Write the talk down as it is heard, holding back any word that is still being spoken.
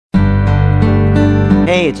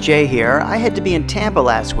Hey, it's Jay here. I had to be in Tampa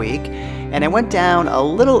last week, and I went down a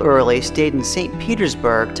little early, stayed in St.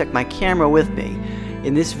 Petersburg, took my camera with me.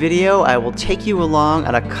 In this video, I will take you along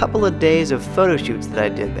on a couple of days of photo shoots that I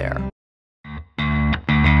did there.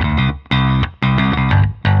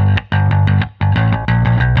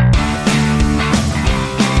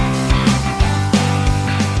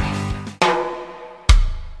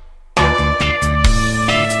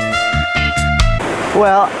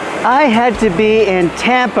 Well, I had to be in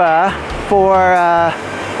Tampa for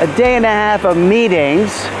a day and a half of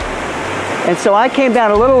meetings, and so I came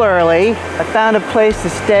down a little early. I found a place to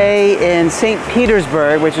stay in St.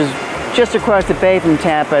 Petersburg, which is just across the bay from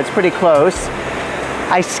Tampa. It's pretty close.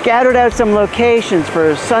 I scattered out some locations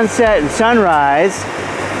for sunset and sunrise,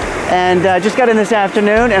 and just got in this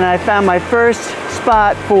afternoon, and I found my first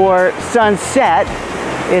spot for sunset.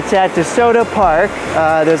 It's at DeSoto Park.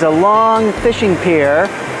 There's a long fishing pier.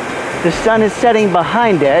 The sun is setting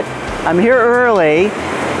behind it. I'm here early,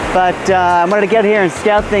 but I wanted to get here and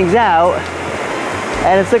scout things out,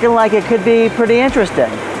 and it's looking like it could be pretty interesting.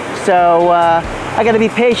 So I got to be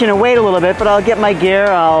patient and wait a little bit, but I'll get my gear,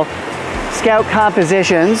 I'll scout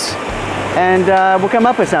compositions, and we'll come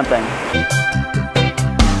up with something.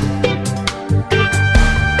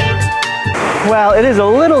 Well, it is a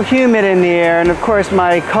little humid in the air, and of course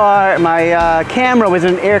my camera was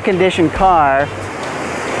in an air-conditioned car,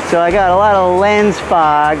 so I got a lot of lens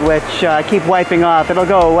fog, which I keep wiping off. It'll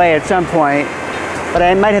go away at some point, but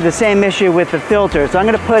I might have the same issue with the filter. So I'm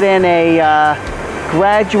going to put in a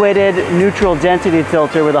graduated neutral density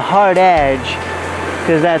filter with a hard edge,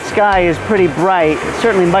 because that sky is pretty bright. It's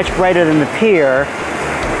certainly much brighter than the pier,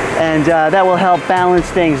 and that will help balance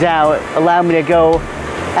things out, allow me to go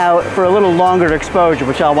out for a little longer exposure,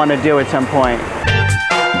 which I'll want to do at some point.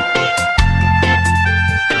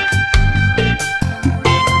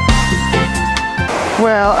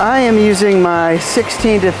 Well, I am using my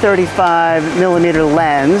 16 to 35 millimeter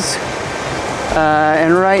lens,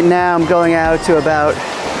 and right now I'm going out to about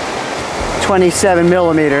 27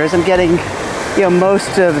 millimeters. I'm getting,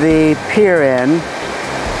 most of the pier in.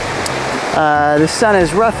 The sun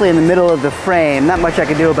is roughly in the middle of the frame. Not much I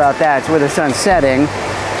can do about that. It's where the sun's setting.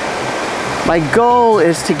 My goal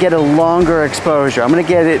is to get a longer exposure. I'm going to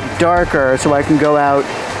get it darker so I can go out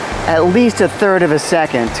at least a third of a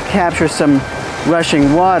second to capture some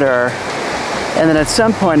rushing water, and then at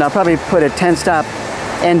some point I'll probably put a 10-stop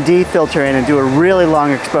ND filter in and do a really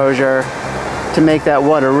long exposure to make that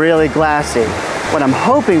water really glassy. What I'm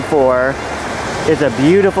hoping for is a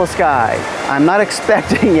beautiful sky. I'm not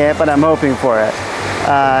expecting it, but I'm hoping for it.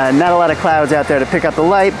 Not a lot of clouds out there to pick up the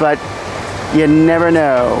light, but you never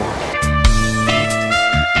know.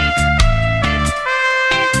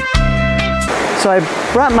 So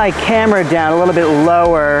I brought my camera down a little bit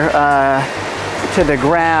lower to the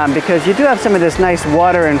ground, because you do have some of this nice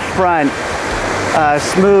water in front,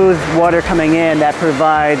 smooth water coming in that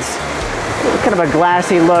provides kind of a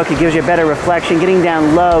glassy look. It gives you a better reflection. Getting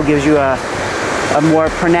down low gives you a more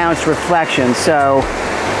pronounced reflection. So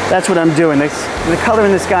that's what I'm doing. The color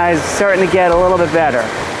in the sky is starting to get a little bit better.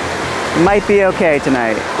 Might be okay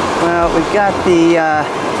tonight. Well, we've got the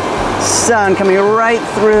sun coming right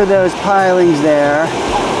through those pilings there.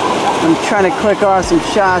 I'm trying to click off some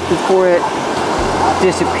shots before it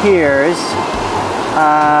disappears.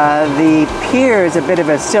 The pier is a bit of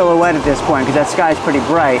a silhouette at this point because that sky's pretty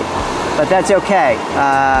bright, but that's okay.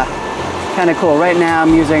 Kind of cool. Right now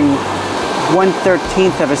I'm using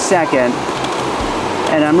 1/13 of a second,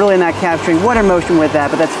 and I'm really not capturing water motion with that,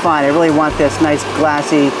 but that's fine. I really want this nice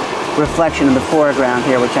glassy reflection in the foreground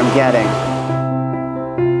here, which I'm getting.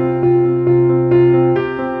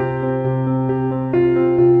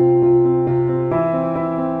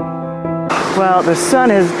 Well, the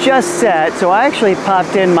sun has just set, so I actually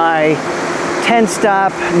popped in my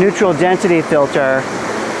 10-stop neutral density filter,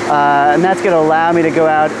 and that's going to allow me to go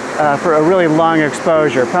out for a really long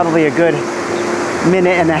exposure, probably a good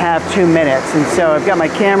minute and a half, 2 minutes. And so I've got my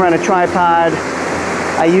camera on a tripod.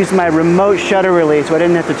 I used my remote shutter release, so I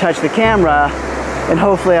didn't have to touch the camera, and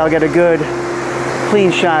hopefully I'll get a good,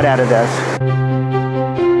 clean shot out of this.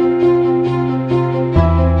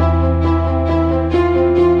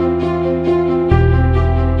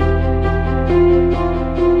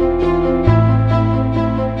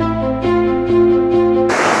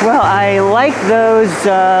 Well, I like those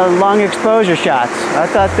long exposure shots. I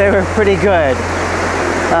thought they were pretty good.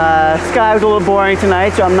 Sky was a little boring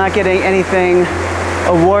tonight, so I'm not getting anything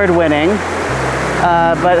award-winning.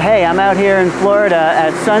 But hey, I'm out here in Florida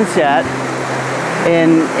at sunset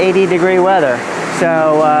in 80-degree weather.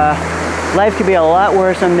 So life could be a lot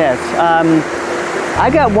worse than this. I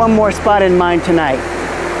got one more spot in mind tonight.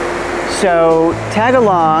 So tag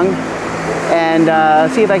along and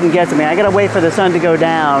see if I can get something. I gotta wait for the sun to go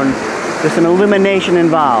down. There's some illumination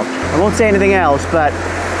involved. I won't say anything else, but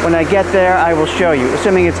when I get there, I will show you,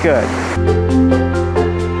 assuming it's good.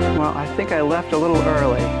 Well, I think I left a little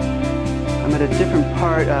early. I'm at a different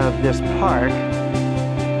part of this park,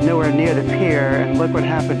 nowhere near the pier, and look what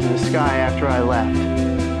happened to the sky after I left.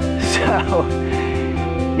 So,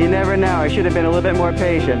 you never know. I should have been a little bit more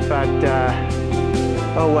patient, but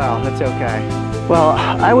oh well, that's okay. Well,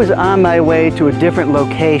 I was on my way to a different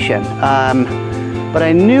location, but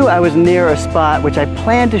I knew I was near a spot which I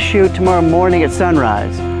planned to shoot tomorrow morning at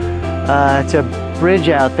sunrise. It's a bridge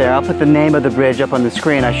out there. I'll put the name of the bridge up on the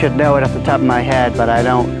screen. I should know it off the top of my head, but I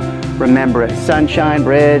don't remember it. Sunshine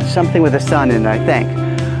Bridge, something with a sun in it, I think.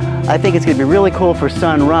 I think it's going to be really cool for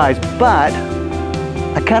sunrise, but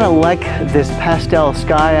I kind of like this pastel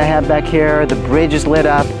sky I have back here. The bridge is lit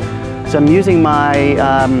up, so I'm using my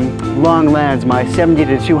long lens, my 70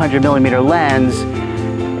 to 200 millimeter lens,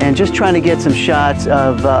 and just trying to get some shots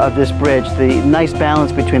of this bridge. The nice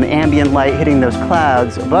balance between the ambient light hitting those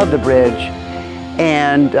clouds above the bridge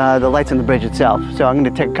and the lights on the bridge itself. So I'm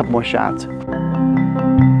going to take a couple more shots.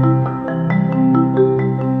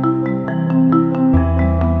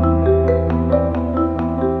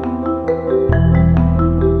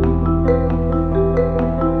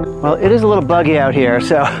 Well, it is a little buggy out here,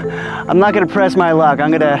 so I'm not going to press my luck.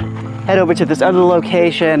 I'm going to head over to this other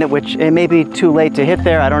location, which it may be too late to hit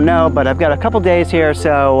there, I don't know, but I've got a couple days here,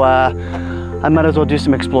 so I might as well do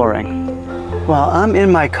some exploring. Well, I'm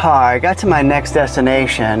in my car. I got to my next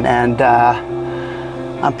destination, and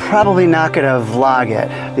I'm probably not going to vlog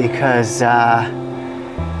it because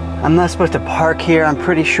I'm not supposed to park here, I'm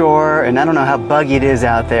pretty sure, and I don't know how buggy it is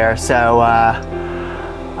out there, so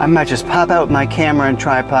I might just pop out my camera and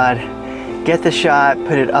tripod, get the shot,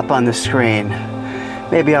 put it up on the screen.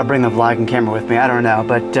 Maybe I'll bring the vlogging camera with me, I don't know,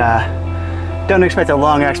 but don't expect a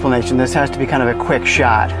long explanation. This has to be kind of a quick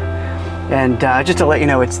shot. And just to let you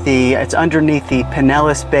know, it's underneath the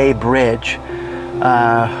Pinellas Bay Bridge,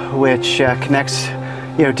 which connects,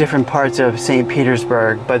 you know, different parts of St.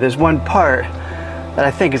 Petersburg. But there's one part that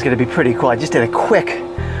I think is going to be pretty cool. I just did a quick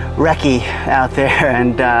recce out there,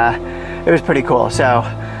 and it was pretty cool. So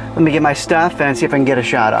let me get my stuff and see if I can get a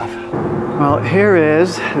shot off. Well, here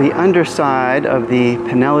is the underside of the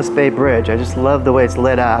Pinellas Bay Bridge. I just love the way it's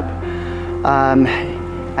lit up.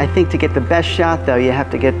 I think to get the best shot, though, you have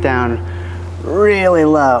to get down really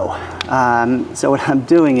low. So what I'm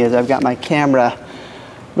doing is I've got my camera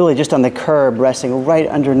really just on the curb, resting right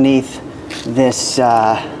underneath this,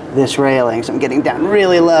 this railing. So I'm getting down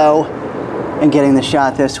really low and getting the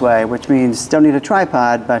shot this way, which means don't need a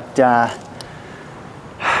tripod, but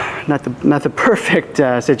not the perfect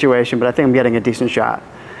situation, but I think I'm getting a decent shot.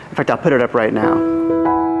 In fact, I'll put it up right now.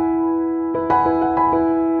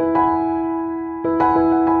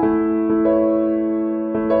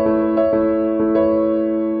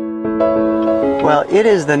 Well, it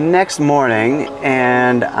is the next morning,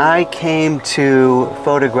 and I came to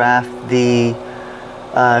photograph the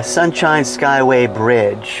Sunshine Skyway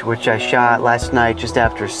Bridge, which I shot last night just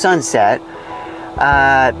after sunset.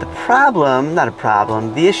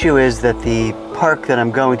 The issue is that the park that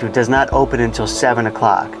I'm going to does not open until 7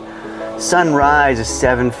 o'clock. Sunrise is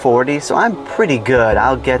 7:40, so I'm pretty good.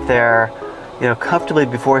 I'll get there, you know, comfortably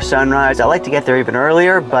before sunrise. I like to get there even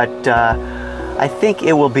earlier, but I think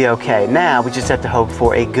it will be okay. Now we just have to hope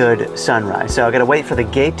for a good sunrise. So I gotta wait for the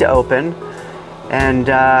gate to open and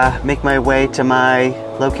make my way to my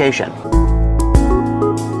location.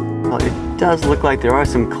 Well, it does look like there are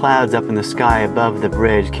some clouds up in the sky above the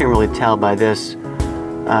bridge. Can't really tell by this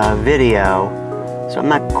video, so I'm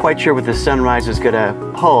not quite sure what the sunrise is gonna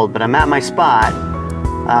hold, but I'm at my spot.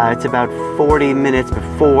 It's about 40 minutes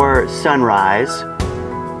before sunrise,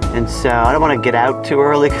 and so I don't want to get out too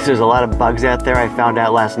early because there's a lot of bugs out there, I found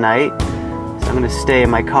out last night. So I'm gonna stay in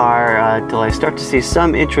my car till I start to see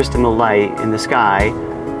some interest in the light in the sky,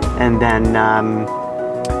 and then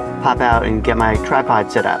pop out and get my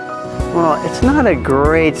tripod set up. Well, it's not a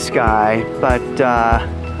great sky, but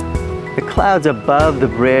the clouds above the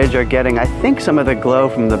bridge are getting, I think, some of the glow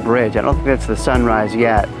from the bridge. I don't think that's the sunrise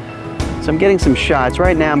yet. So I'm getting some shots.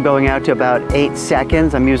 Right now I'm going out to about 8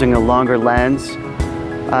 seconds. I'm using a longer lens.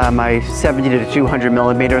 My 70 to 200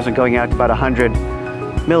 millimeters are going out to about 100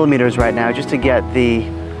 millimeters right now, just to get the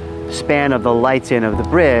span of the lights in of the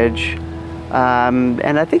bridge.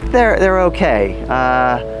 And I think they're okay.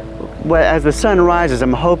 As the sun rises,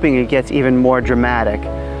 I'm hoping it gets even more dramatic.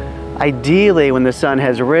 Ideally, when the sun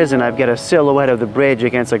has risen, I've got a silhouette of the bridge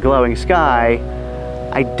against a glowing sky.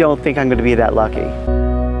 I don't think I'm going to be that lucky.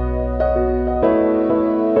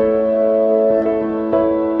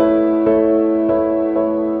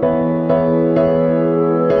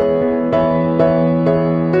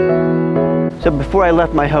 So before I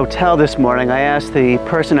left my hotel this morning, I asked the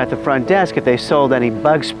person at the front desk if they sold any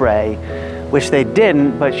bug spray, which they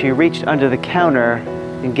didn't, but she reached under the counter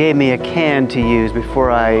and gave me a can to use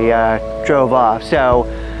before I drove off. So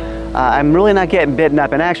I'm really not getting bitten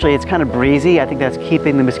up, and actually it's kind of breezy. I think that's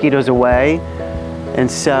keeping the mosquitoes away.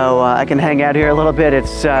 And so I can hang out here a little bit.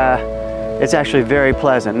 It's actually very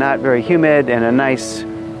pleasant, not very humid, and a nice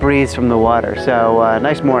breeze from the water. So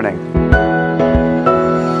nice morning.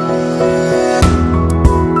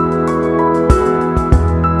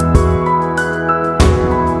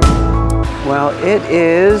 Well, it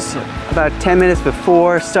is about 10 minutes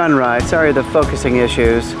before sunrise. Sorry, the focusing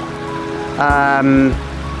issues. And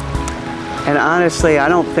honestly, I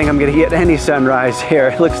don't think I'm gonna get any sunrise here.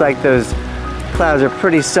 It looks like those clouds are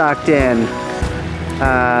pretty socked in.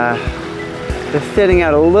 They're thinning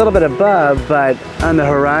out a little bit above, but on the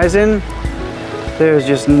horizon, there's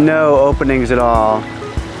just no openings at all.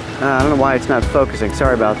 I don't know why it's not focusing.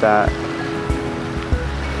 Sorry about that.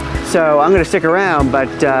 So I'm gonna stick around, but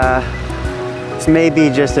this may be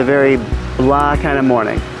just a very blah kind of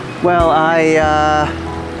morning. Well, I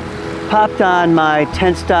popped on my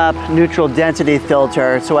 10-stop neutral density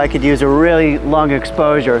filter so I could use a really long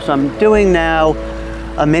exposure. So I'm doing now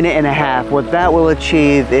 1.5 minutes. What that will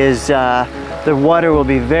achieve is the water will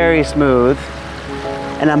be very smooth,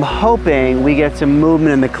 and I'm hoping we get some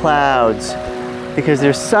movement in the clouds because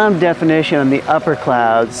there's some definition on the upper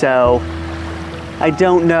clouds. So I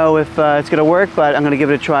don't know if it's gonna work, but I'm gonna give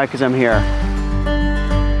it a try because I'm here.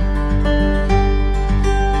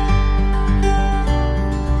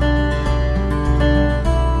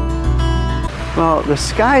 Well, the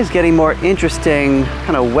sky is getting more interesting,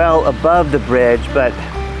 kind of well above the bridge, but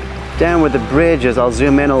down where the bridge is, I'll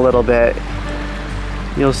zoom in a little bit.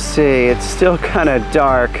 You'll see it's still kind of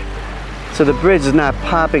dark, so the bridge is not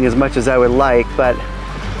popping as much as I would like, but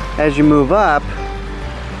as you move up,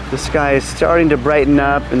 the sky is starting to brighten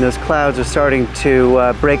up and those clouds are starting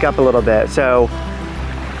to break up a little bit. So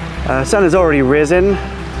the sun has already risen,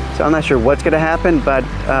 so I'm not sure what's going to happen, but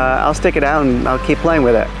I'll stick it out and I'll keep playing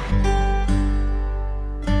with it.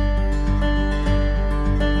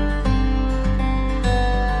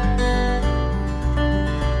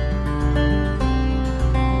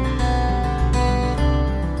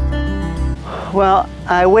 Well,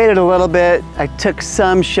 I waited a little bit. I took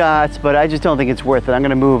some shots, but I just don't think it's worth it. I'm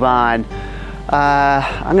gonna move on.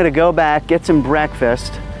 I'm gonna go back, get some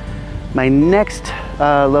breakfast. My next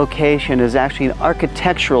location is actually an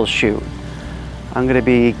architectural shoot. I'm gonna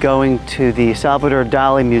be going to the Salvador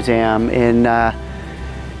Dali Museum in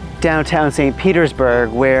downtown St.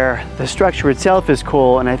 Petersburg, where the structure itself is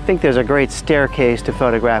cool, and I think there's a great staircase to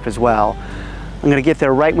photograph as well. I'm gonna get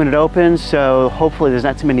there right when it opens, so hopefully there's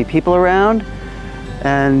not too many people around,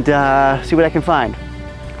 and see what I can find.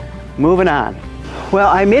 Moving on. Well,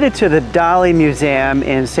 I made it to the Dali Museum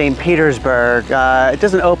in St. Petersburg. It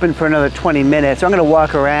doesn't open for another 20 minutes, so I'm gonna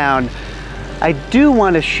walk around. I do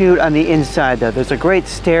want to shoot on the inside though. There's a great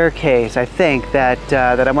staircase, I think, that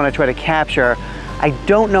I want to try to capture. I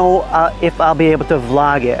don't know if I'll be able to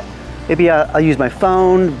vlog it. Maybe I'll use my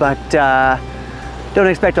phone, but don't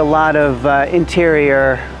expect a lot of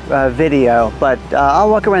interior video, but I'll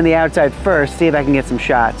walk around the outside first, see if I can get some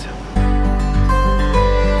shots.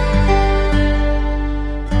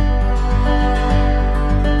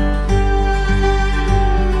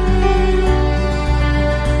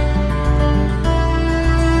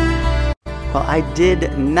 Well, I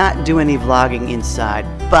did not do any vlogging inside,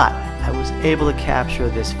 but I was able to capture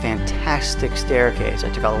this fantastic staircase. I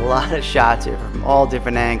took a lot of shots here from all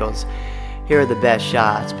different angles. Here are the best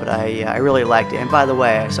shots, but I really liked it. And by the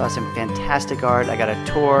way, I saw some fantastic art. I got a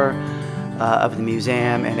tour of the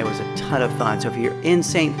museum, and it was a ton of fun. So if you're in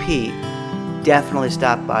St. Pete, definitely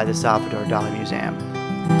stop by the Salvador Dali Museum.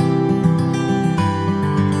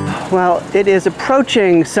 Well, it is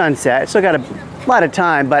approaching sunset. Still got a lot of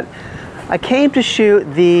time, but I came to shoot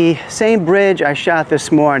the same bridge I shot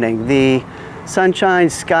this morning, the Sunshine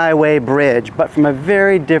Skyway Bridge, but from a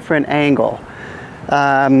very different angle.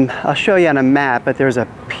 I'll show you on a map, but there's a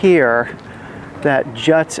pier that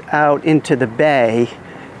juts out into the bay,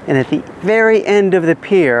 and at the very end of the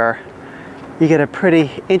pier you get a pretty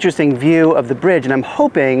interesting view of the bridge, and I'm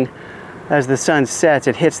hoping as the sun sets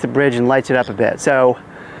it hits the bridge and lights it up a bit. So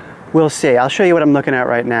we'll see. I'll show you what I'm looking at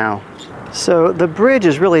right now. So the bridge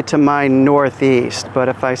is really to my northeast, but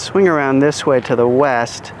if I swing around this way to the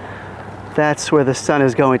west, that's where the sun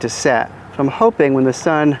is going to set. So I'm hoping when the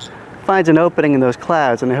sun finds an opening in those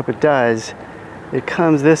clouds, and I hope it does, it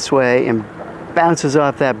comes this way and bounces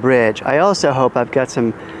off that bridge. I also hope I've got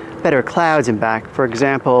some better clouds in back. For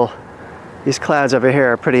example, these clouds over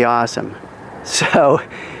here are pretty awesome. So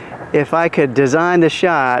if I could design the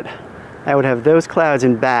shot, I would have those clouds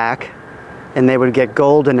in back, and they would get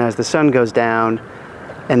golden as the sun goes down,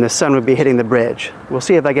 and the sun would be hitting the bridge. We'll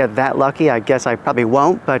see if I get that lucky. I guess I probably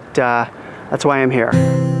won't, but that's why I'm here.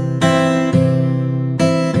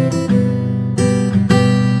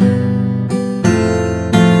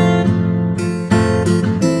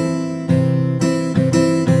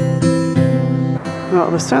 Well,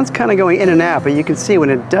 the sun's kind of going in and out, but you can see when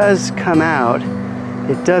it does come out,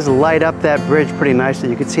 it does light up that bridge pretty nicely.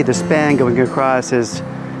 You can see the span going across is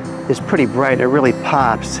pretty bright. It really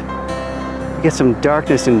pops. Get some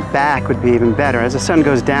darkness in back would be even better. As the sun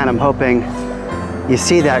goes down, I'm hoping you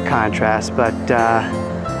see that contrast, but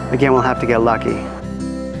again, we'll have to get lucky.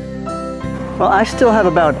 Well, I still have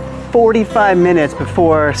about 45 minutes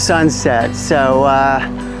before sunset, so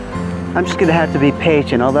I'm just gonna have to be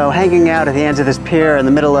patient. Although hanging out at the ends of this pier in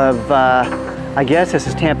the middle of, I guess this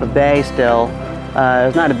is Tampa Bay still,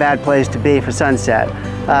 it's not a bad place to be for sunset.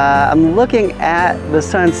 I'm looking at the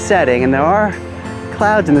sun setting, and there are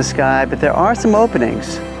clouds in the sky, but there are some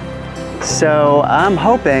openings. So I'm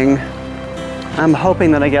hoping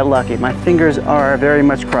that I get lucky. My fingers are very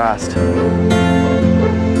much crossed.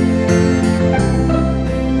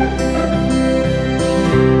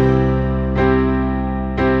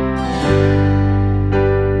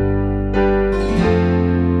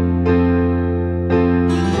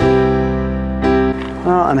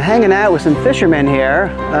 Well, I'm hanging out with some fishermen here.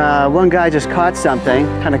 One guy just caught something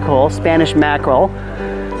kind of cool, Spanish mackerel,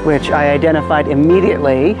 which I identified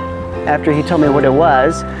immediately after he told me what it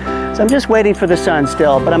was. So I'm just waiting for the sun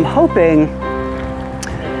still, but I'm hoping,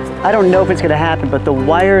 I don't know if it's gonna happen, but the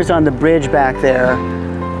wires on the bridge back there,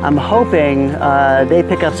 I'm hoping they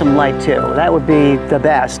pick up some light too. That would be the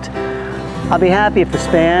best. I'll be happy if the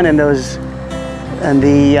span and those, and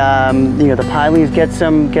the, you know, the pilings get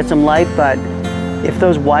some light, but if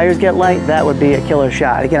those wires get light, that would be a killer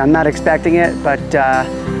shot. Again, I'm not expecting it, but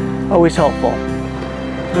always hopeful.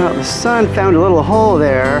 Well, the sun found a little hole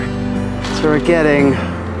there, so we're getting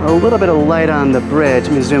a little bit of light on the bridge.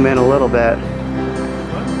 Let me zoom in a little bit.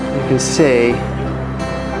 You can see.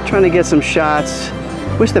 Trying to get some shots.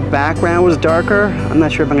 Wish the background was darker. I'm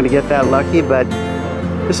not sure if I'm going to get that lucky, but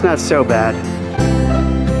it's not so bad.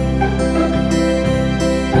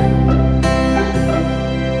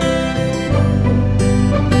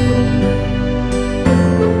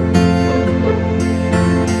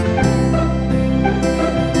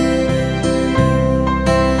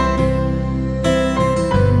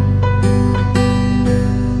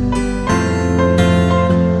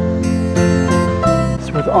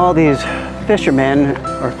 All these fishermen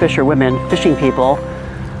or fisherwomen, fishing people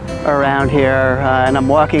around here, and I'm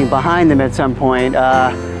walking behind them at some point.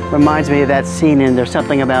 Reminds me of that scene in There's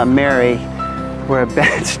Something About Mary, where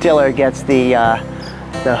Ben Stiller gets the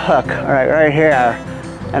hook right here,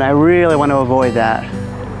 and I really want to avoid that.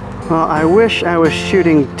 Well, I wish I was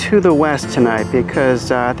shooting to the west tonight,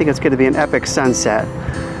 because I think it's going to be an epic sunset.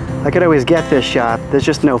 I could always get this shot. There's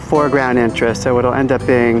just no foreground interest, so it'll end up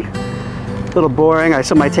being a little boring. I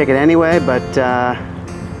still might take it anyway, but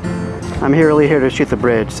I'm really here to shoot the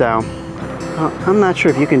bridge. So I'm not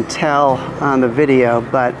sure if you can tell on the video,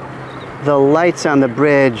 but the lights on the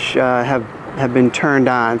bridge have been turned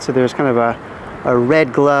on. So there's kind of a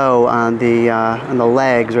red glow on the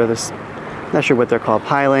legs, or not sure what they're called,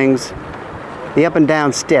 pilings. The up and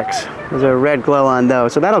down sticks. There's a red glow on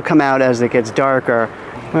those. So that'll come out as it gets darker.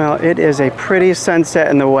 Well, it is a pretty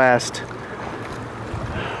sunset in the west.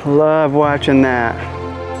 Love watching that.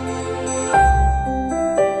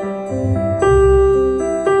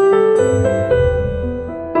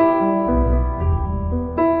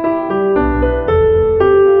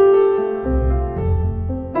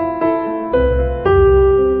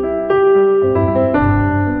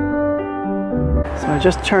 So I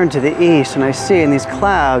just turned to the east, and I see in these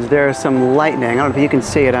clouds there's some lightning. I don't know if you can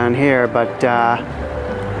see it on here, but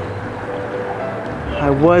I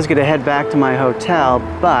was going to head back to my hotel,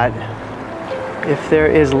 but if there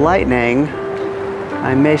is lightning,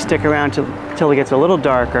 I may stick around till it gets a little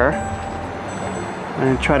darker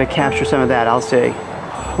and try to capture some of that. I'll see.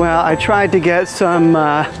 Well, I tried to get some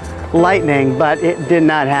lightning, but it did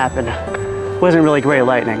not happen. It wasn't really great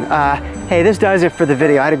lightning. Hey, this does it for the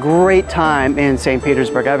video. I had a great time in St.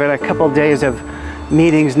 Petersburg. I've had a couple of days of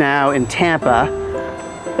meetings now in Tampa.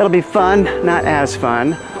 It'll be fun, not as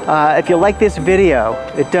fun. If you like this video,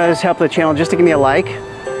 it does help the channel just to give me a like.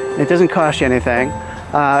 It doesn't cost you anything.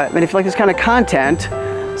 And if you like this kind of content,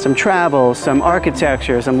 some travel, some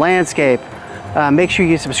architecture, some landscape, make sure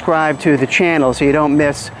you subscribe to the channel so you don't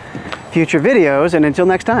miss future videos. And until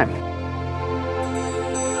next time.